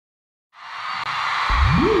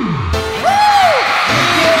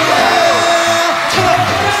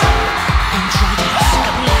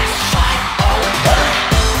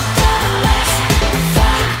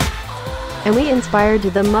inspired to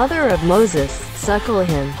the mother of Moses, suckle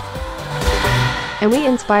him. And we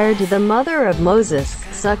inspired to the mother of Moses,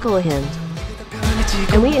 suckle him.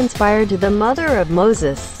 And we inspired to the mother of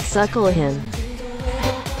Moses, suckle him.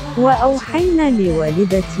 وأوحينا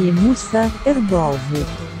لوالدة موسى ارضعه.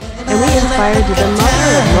 And we inspired to the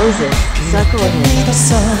mother of Moses, suckle him.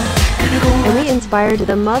 And we inspired to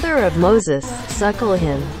the mother of Moses, suckle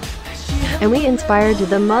him. And we inspired to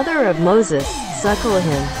the mother of Moses, suckle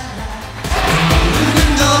him.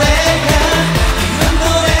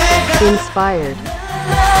 Inspired.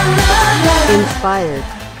 Inspired.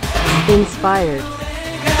 Inspired.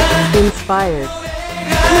 Inspired.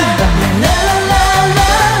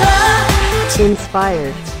 Inspired.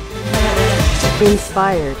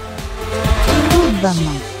 Inspired.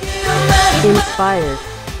 Inspired.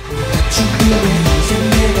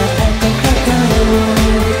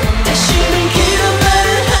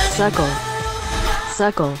 Suckle.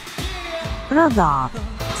 Suckle. رضع.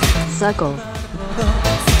 Suckle.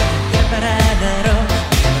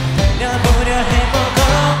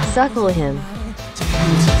 Suckle him.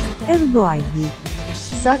 ارضعه.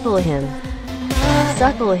 Suckle him.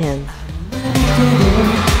 Suckle him.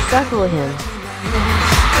 Suckle him.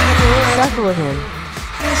 Suckle him.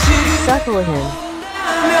 Suckle him.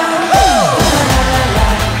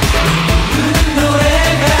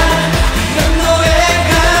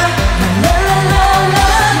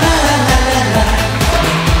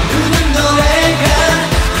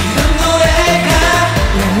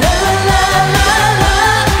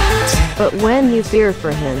 But when you fear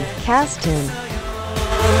for him, cast him.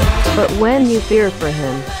 But when you fear for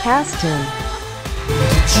him, cast him.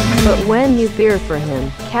 But when you fear for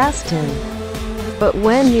him, cast him. But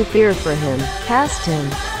when you fear for him, cast him.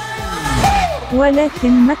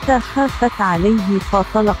 ولكن متى خافت عليه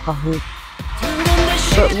فطلقه.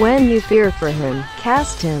 But when you fear for him,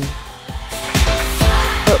 cast him.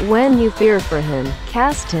 But when you fear for him,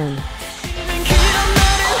 cast him.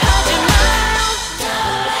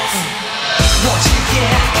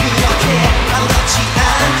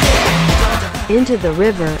 Into the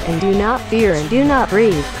river and do not fear and do not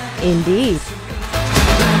breathe, indeed.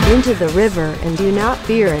 Into the river and do not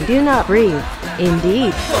fear and do not breathe,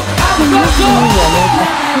 indeed.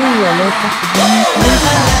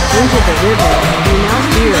 Into the river and do not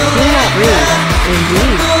fear and do not breathe,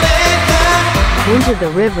 indeed. Into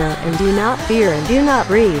the river and do not fear and do not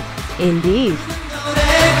breathe, indeed.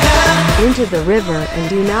 Into the river and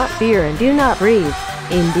do not fear and do not breathe,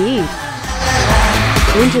 indeed.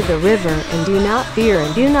 Into the river and do not fear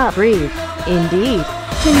and do not breathe, indeed.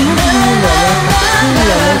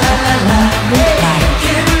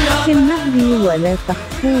 كالنهر ولا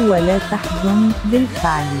تخفوا ولا تحزن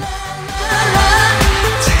بالفعل.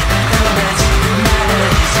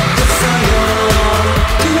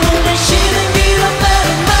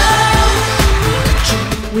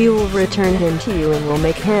 We will return him to you and will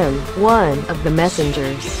make him one of the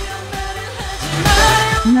messengers.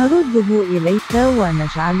 نرده إليك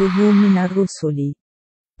ونجعله من الرسل.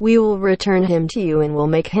 We will return him to you and will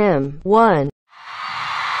make him one.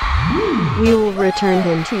 We will return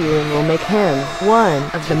him to you and will make him one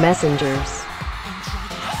of the messengers.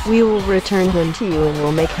 We will return him to you and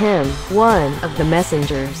will make him one of the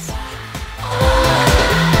messengers.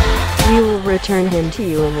 We will return him to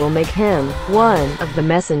you and will make him one of the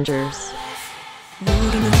messengers.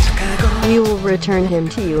 We will return him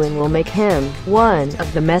to you and will make him one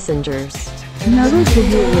of the messengers. نرده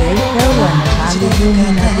إليك ونجعله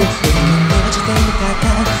من الرسل.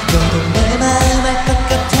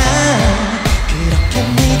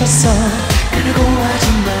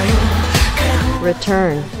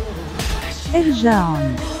 Return.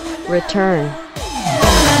 ارجعون. Return.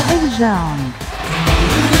 ارجعون.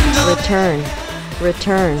 Return.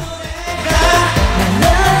 Return.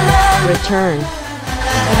 Return.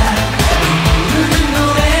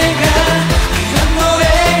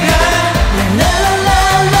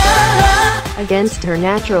 Against her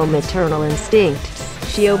natural maternal instincts,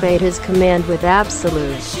 she obeyed his command with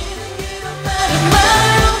absolute.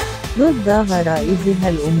 ضد غرائزها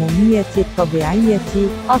الأمومية الطبيعية،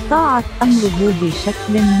 أطاعت أمره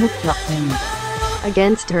بشكل مطلق.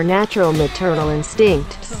 Against her natural maternal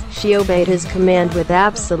instincts, she obeyed his command with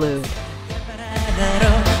absolute.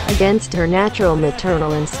 Against her natural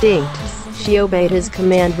maternal instincts, she obeyed his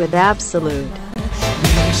command with absolute.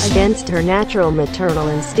 Against her natural maternal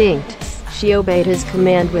instincts, she obeyed his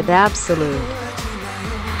command with absolute.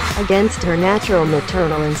 Against her natural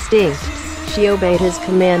maternal instincts, she obeyed his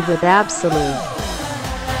command with absolute.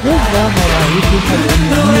 ضد غرائزها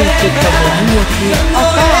الأمومية الطبيعية،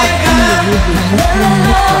 أطاعت أمره بشكل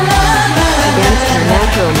مطلق. Against her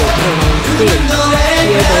natural maternal instincts, she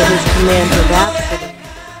obeyed his command with absolute.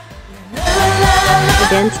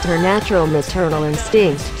 Against her natural maternal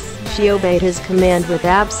instincts, she obeyed his command with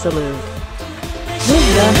absolute.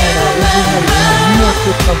 ضد غرائزها الأمومية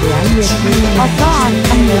الطبيعية أطاعت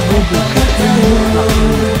أمره بشكل مطلق.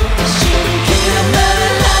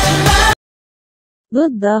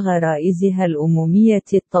 ضد غرائزها الأمومية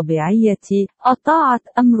الطبيعية أطاعت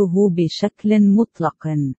أمره بشكل مطلق.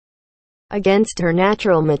 Against her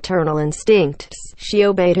natural maternal instincts, she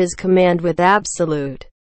obeyed his command with absolute.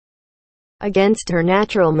 Against her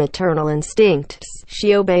natural maternal instincts,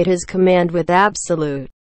 she obeyed his command with absolute.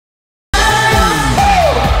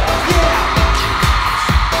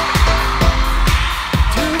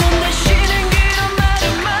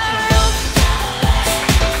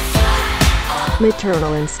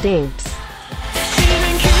 Maternal instincts.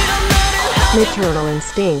 Maternal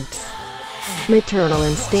instincts. Maternal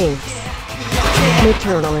instincts.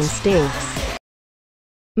 Maternal instincts.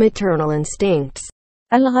 Maternal instincts.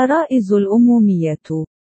 الغرائز الأمومية.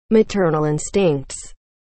 Maternal instincts.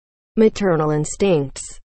 Maternal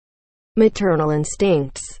instincts. Maternal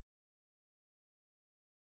instincts.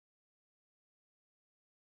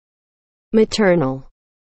 Maternal.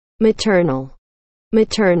 Maternal.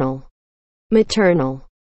 Maternal. Maternal.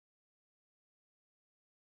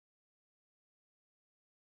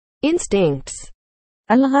 Instincts.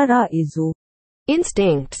 الغرائز.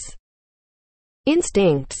 Instincts.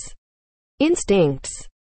 Instincts. Instincts.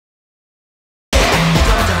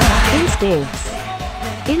 Instincts.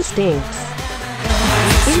 Instincts.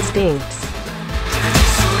 Instincts.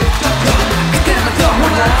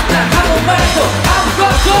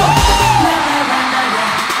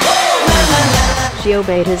 She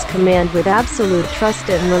obeyed his command with absolute trust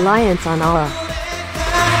and reliance on Allah.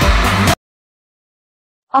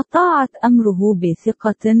 أطاعت أمره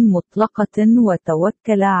بثقة مطلقة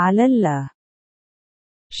وتوكل على الله.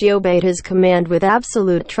 She obeyed his command with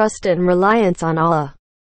absolute trust and reliance on Allah.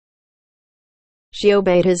 She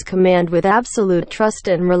obeyed his command with absolute trust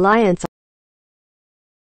and reliance.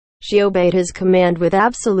 She obeyed his command with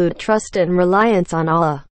absolute trust and reliance on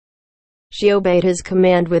Allah. She obeyed his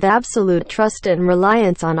command with absolute trust and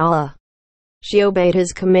reliance on Allah. She obeyed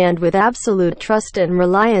his command with absolute trust and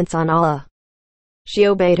reliance on Allah. She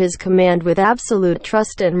obeyed his command with absolute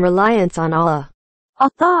trust and reliance on Allah.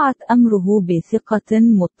 أطاعت أمره بثقة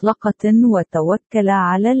مطلقة وتوكل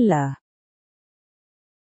على الله.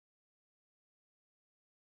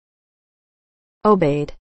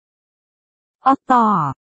 Obeyed.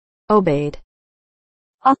 أطاع. Obeyed.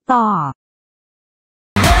 أطاع.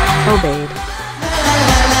 Obeyed.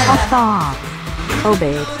 أطاع.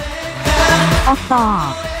 Obeyed.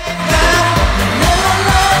 أطاع.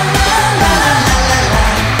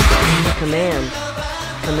 Command.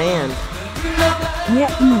 Command.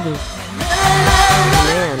 يأمر.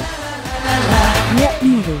 Command.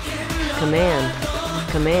 يأمر. Command.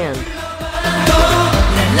 Command.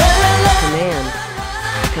 Command.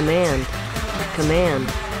 Command. Command.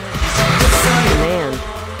 Command.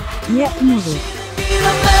 يأمر.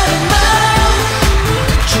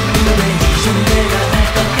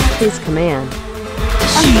 His command.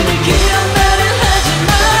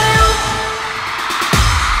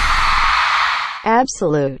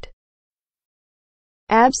 Absolute.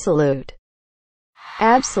 Absolute.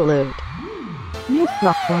 Absolute.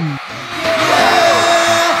 مطلق.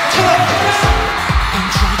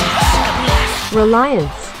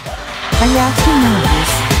 Reliance. الاعتماد.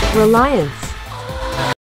 Reliance.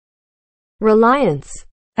 Reliance.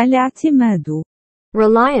 الاعتماد.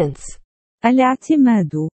 Reliance.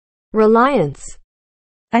 الاعتماد. Reliance.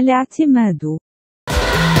 الاعتماد.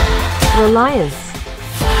 Reliance.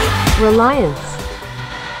 Reliance.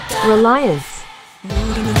 Reliance.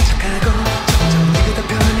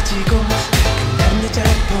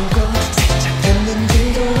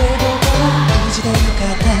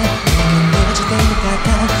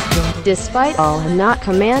 Despite all him not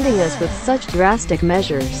commanding us with such drastic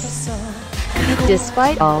measures.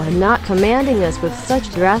 Despite all him not commanding us with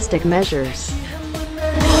such drastic measures.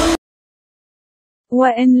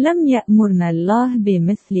 وإن لم يأمرنا الله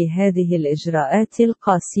بمثل هذه الإجراءات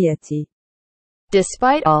القاسية.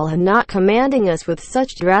 Despite all him not commanding us with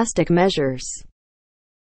such drastic measures.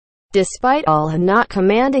 Despite all him not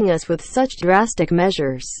commanding us with such drastic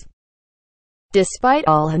measures. Despite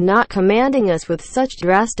all him not commanding us with such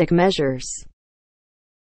drastic measures.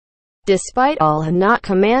 Despite all him not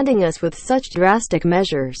commanding us with such drastic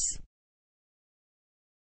measures.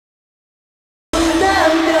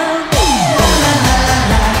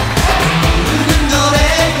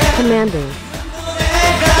 Commanding.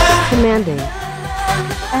 Commanding.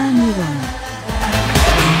 آمر.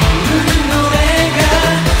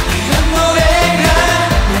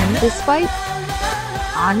 despite,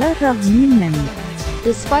 على الرغم من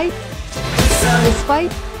despite,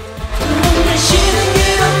 despite,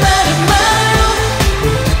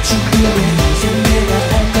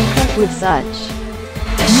 with such,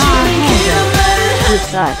 مع هذا with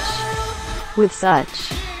such, with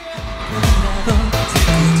such,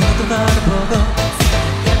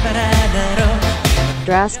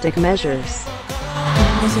 drastic measures,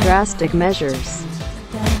 drastic measures,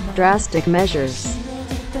 drastic measures,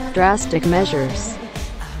 drastic measures,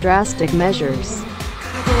 drastic measures,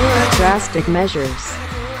 drastic measures,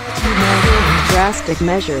 drastic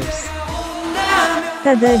measures,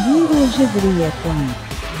 تدابير جذرية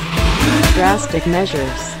drastic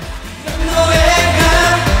measures,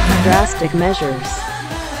 drastic measures,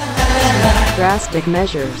 drastic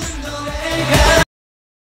measures,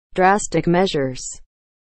 drastic measures,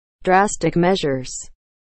 drastic measures,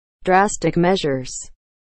 drastic measures,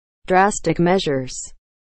 drastic measures,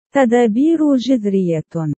 تدابير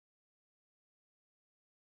جذرية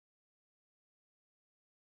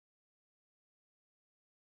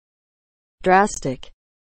drastic,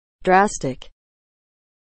 drastic,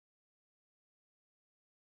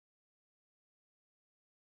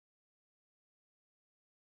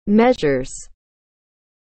 measures,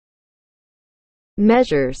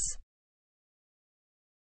 measures,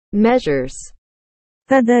 measures,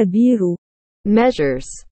 تدابير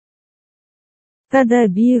measures,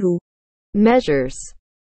 تدابير measures,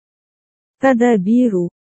 تدابير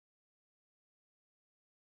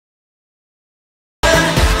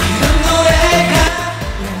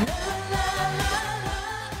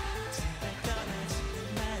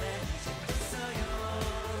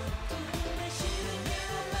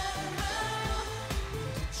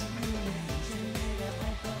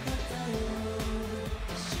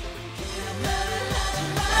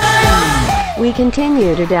We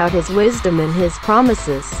continue to doubt his wisdom and his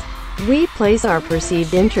promises. We place our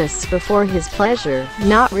perceived interests before his pleasure,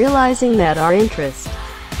 not realizing that our interest.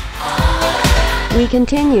 We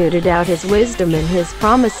continue to doubt his wisdom and his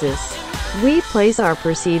promises. We place our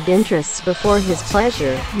perceived interests before his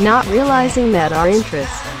pleasure, not realizing that our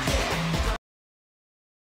interest.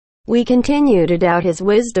 We continue to doubt his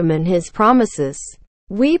wisdom and his promises.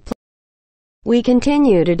 We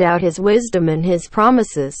continue to doubt his wisdom and his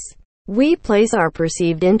promises. We place our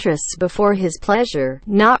perceived interests before his pleasure,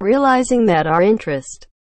 not realizing that our interest.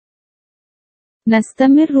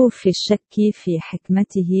 نستمر في الشك في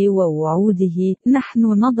حكمته ووعوده. نحن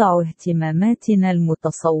نضع اهتماماتنا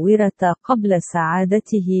المتصورة قبل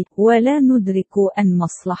سعادته، ولا ندرك أن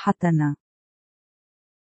مصلحتنا.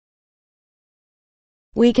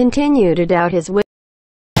 We continue to doubt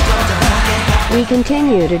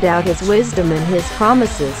his wisdom and his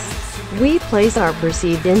promises. We place our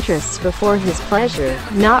perceived interests before his pleasure,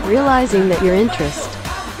 not realizing that your interest.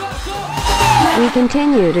 We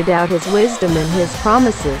continue to doubt his wisdom and his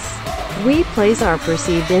promises. We place our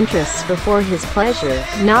perceived interests before his pleasure,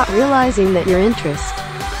 not realizing that your interest.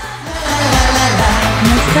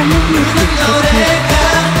 نستمر في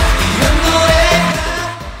الشك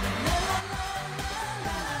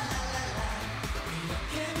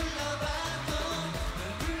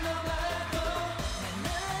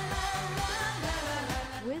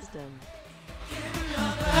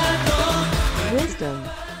Wisdom,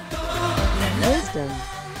 wisdom,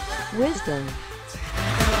 wisdom,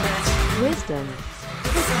 wisdom,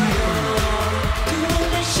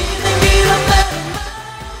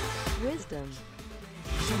 wisdom,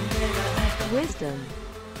 wisdom,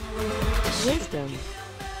 wisdom,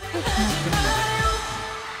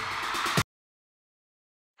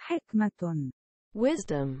 حكمة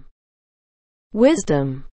wisdom,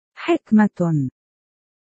 wisdom, حكمة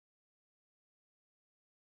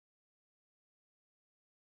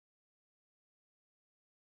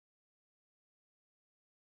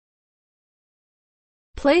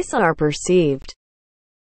place our perceived.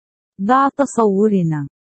 ضع تصورنا.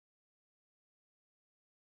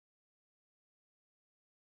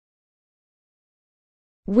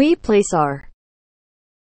 We place our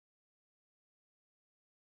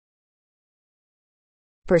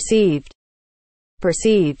perceived,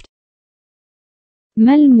 perceived,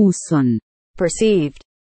 ملموس perceived,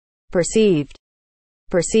 perceived,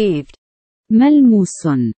 perceived,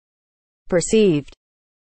 ملموس perceived,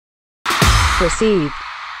 perceived,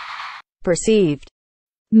 perceived,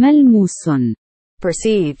 ملموس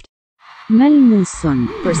perceived, ملموس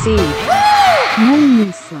perceived,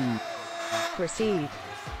 ملموس perceived,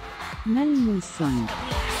 ملموس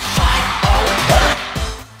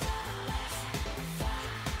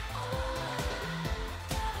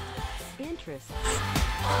interests,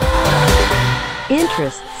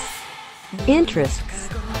 interests, interests,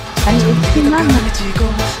 الاهتمام.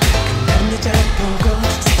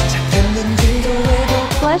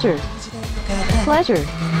 pleasure, pleasure,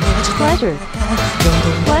 pleasure,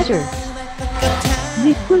 pleasure,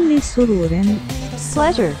 بكل سرور.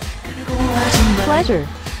 pleasure, pleasure,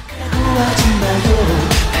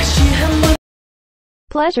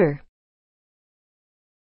 pleasure,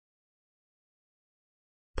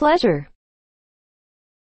 pleasure,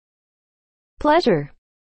 pleasure,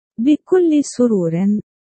 بكل سرور.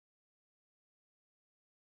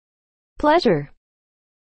 pleasure,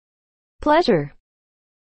 pleasure,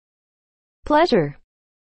 pleasure,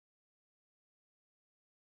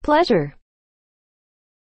 pleasure,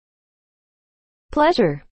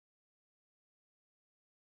 pleasure,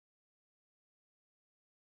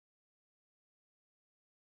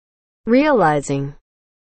 realizing,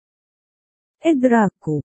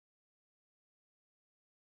 إدراك.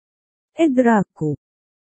 إدراك.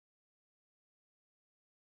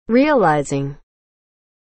 realizing,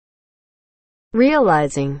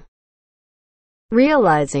 realizing,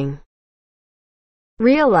 realizing,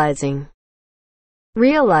 realizing,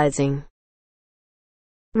 realizing,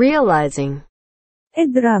 realizing,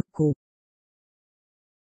 إدراك.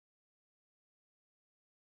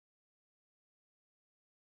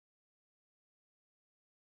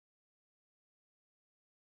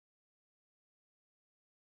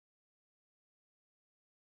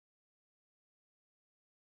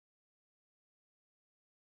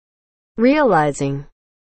 realizing,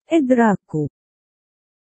 إدراك.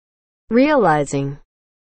 realizing,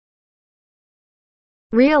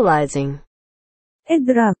 realizing,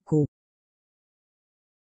 إدراك.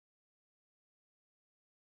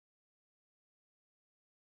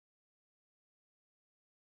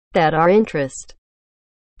 that our interest,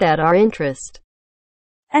 that our interest,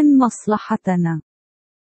 أن مصلحتنا.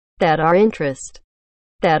 that our interest,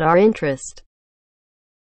 that our interest,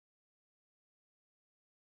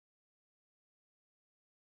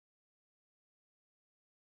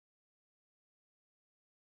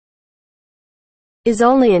 is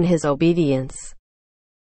only in his obedience,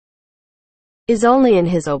 is only in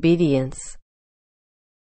his obedience,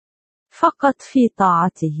 فقط في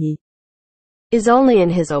طاعته. is only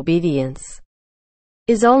in his obedience,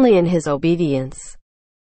 is only in his obedience,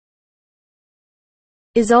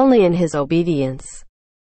 is only in his obedience,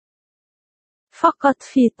 فقط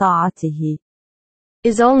في طاعته.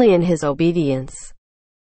 is only in his obedience,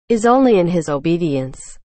 is only in his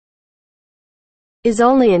obedience, is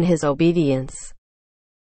only in his obedience,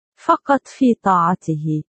 فقط في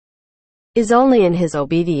طاعته. is only in his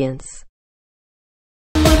obedience,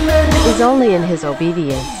 is only in his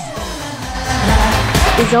obedience,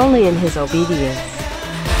 is only in his obedience,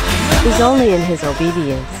 is only in his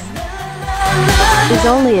obedience, is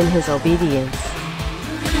only in his obedience,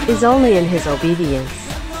 is only in his obedience,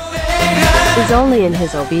 is only in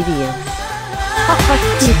his obedience, فقط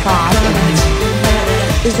في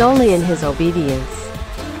طاعته. is only in his obedience,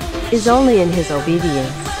 is only in his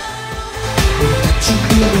obedience,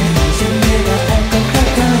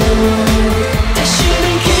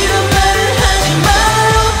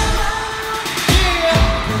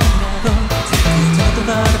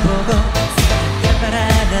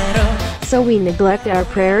 so we neglect our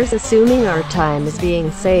prayers assuming our time is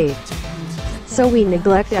being saved. So we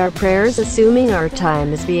neglect our prayers assuming our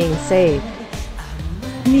time is being saved.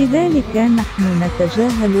 لذلك نحن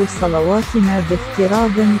نتجاهل صلواتنا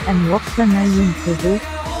بافتراض أن وقتنا ينفذ.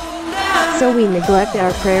 So we neglect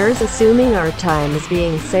our prayers assuming our time is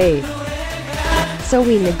being saved. So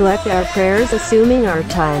we neglect our prayers assuming our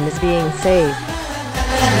time is being saved.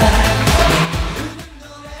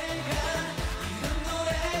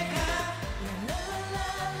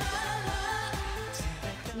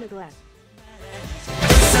 Neglect.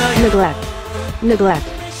 Neglect. Neglect.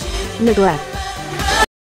 Neglect.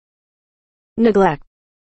 Neglect.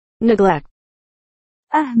 Neglect.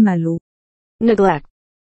 أهمل. Neglect.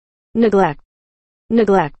 Neglect.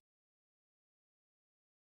 Neglect.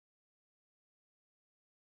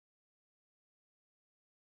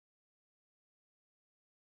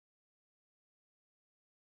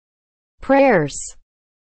 Prayers.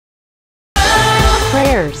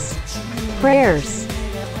 Prayers. Prayers.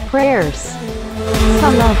 Prayers.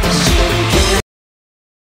 صلاة.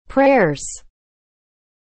 Prayers.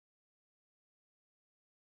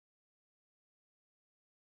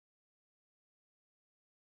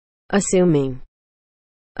 Assuming.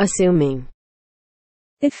 Assuming.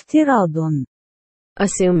 افتراض.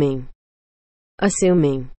 Assuming.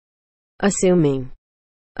 Assuming. Assuming.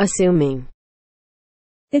 Assuming.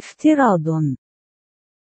 افتراض.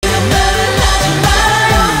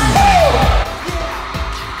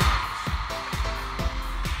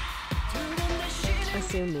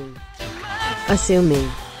 assuming,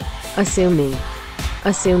 assuming, assuming,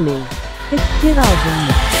 assuming, افتراض.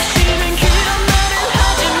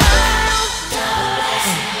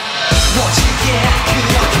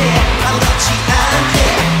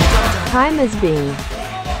 time is being,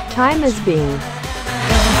 time is being,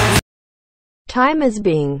 time is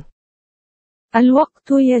being,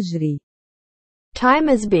 الوقت يجري. time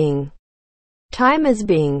is being, time is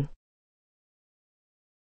being,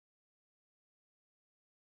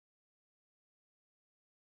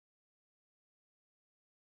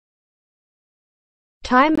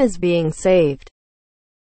 time is being saved,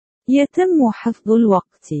 يتم حفظ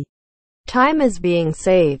الوقت. time is being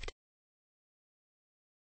saved,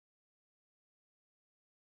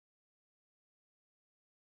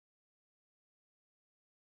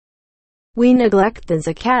 we neglect the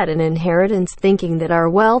zakat and inheritance thinking that our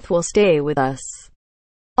wealth will stay with us,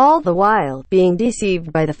 all the while being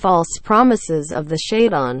deceived by the false promises of the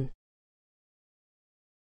shaitan.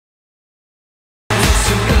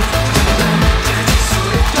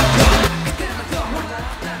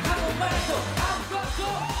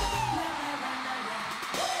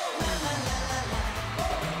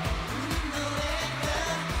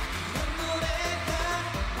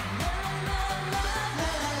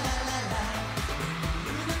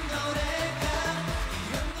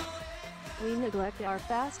 We neglect our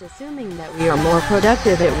fast assuming that we are more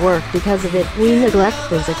productive at work because of it. We neglect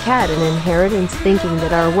the zakat and inheritance thinking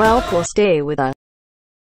that our wealth will stay with us.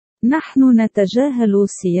 نحن نتجاهل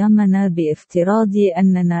صيامنا بافتراض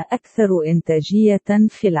أننا أكثر إنتاجية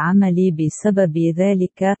في العمل بسبب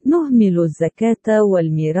ذلك. نهمل الزكاة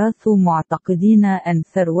والميراث معتقدين أن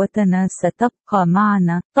ثروتنا ستبقى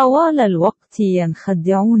معنا طوال الوقت،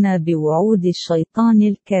 ينخدعون بوعود الشيطان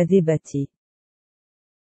الكاذبة.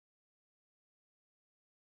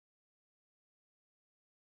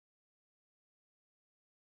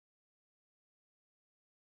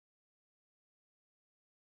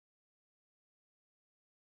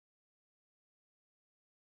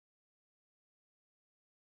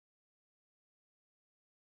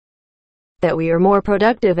 That we are more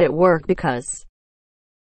productive at work because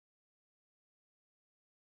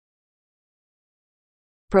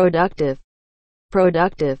productive,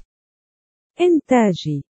 productive,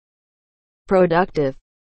 إنتاجي. productive,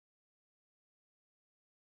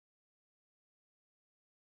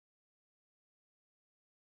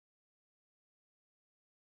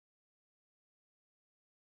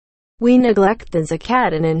 we neglect the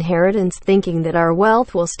zakat and inheritance thinking that our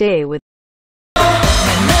wealth will stay with.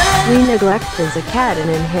 We neglect the zakat and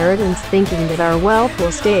inheritance thinking that our wealth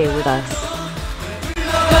will stay with us.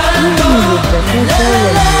 نهمل الزكاة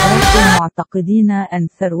والميراث معتقدين أن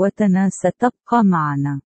ثروتنا ستبقى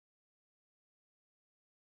معنا.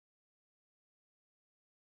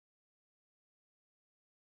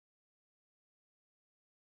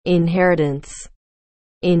 Inheritance,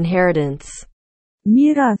 inheritance,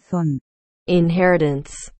 ميراث.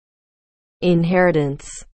 inheritance,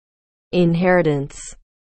 inheritance, inheritance,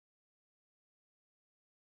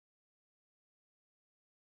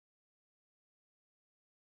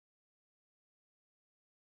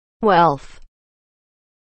 wealth,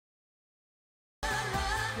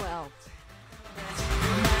 wealth,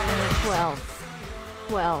 wealth,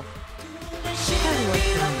 wealth,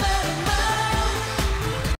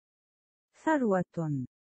 ثروة.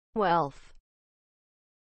 wealth,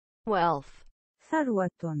 wealth,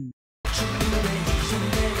 ثروة.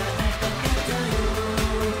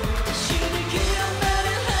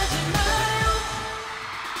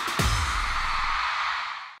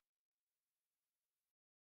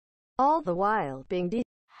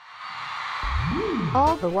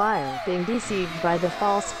 all the while being deceived by the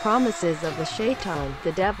false promises of the shaitan,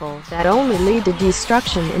 the devil, that only lead to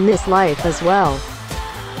destruction in this life as well.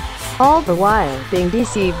 All the while being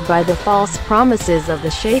deceived by the false promises of the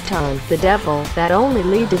shaitan, the devil, that only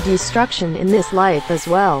lead to destruction in this life as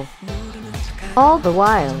well. All the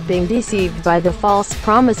while being deceived by the false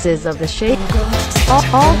promises of the shaitan.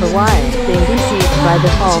 All the while being deceived by the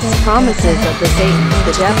false promises of the Satan,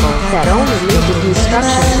 the devil, that only lead to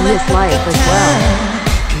destruction in this life as well.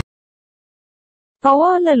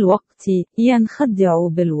 طوال الوقت ينخدع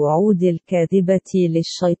بالوعود الكاذبة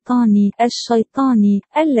للشيطان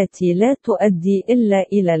التي لا تؤدي إلا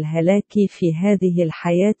إلى الهلاك في هذه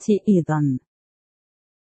الحياة أيضا.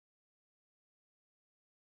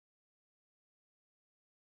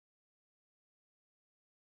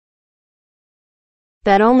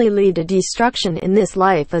 That only lead to destruction in this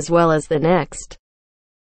life as well as the next.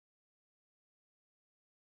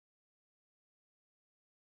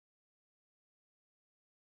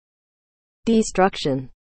 Destruction.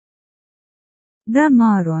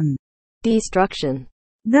 دمار. destruction,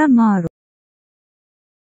 دمار.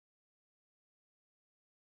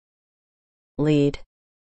 lead,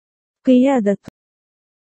 قيادة.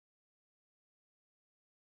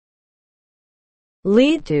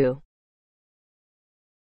 lead to,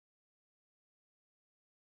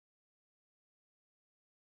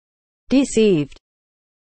 deceived,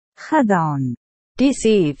 خدع.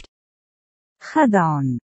 deceived, خدع.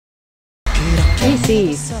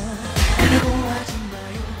 deceived,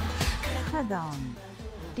 خدع.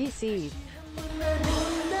 deceived,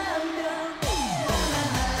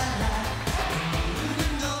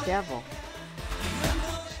 devil,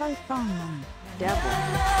 شيطان. devil,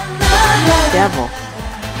 devil,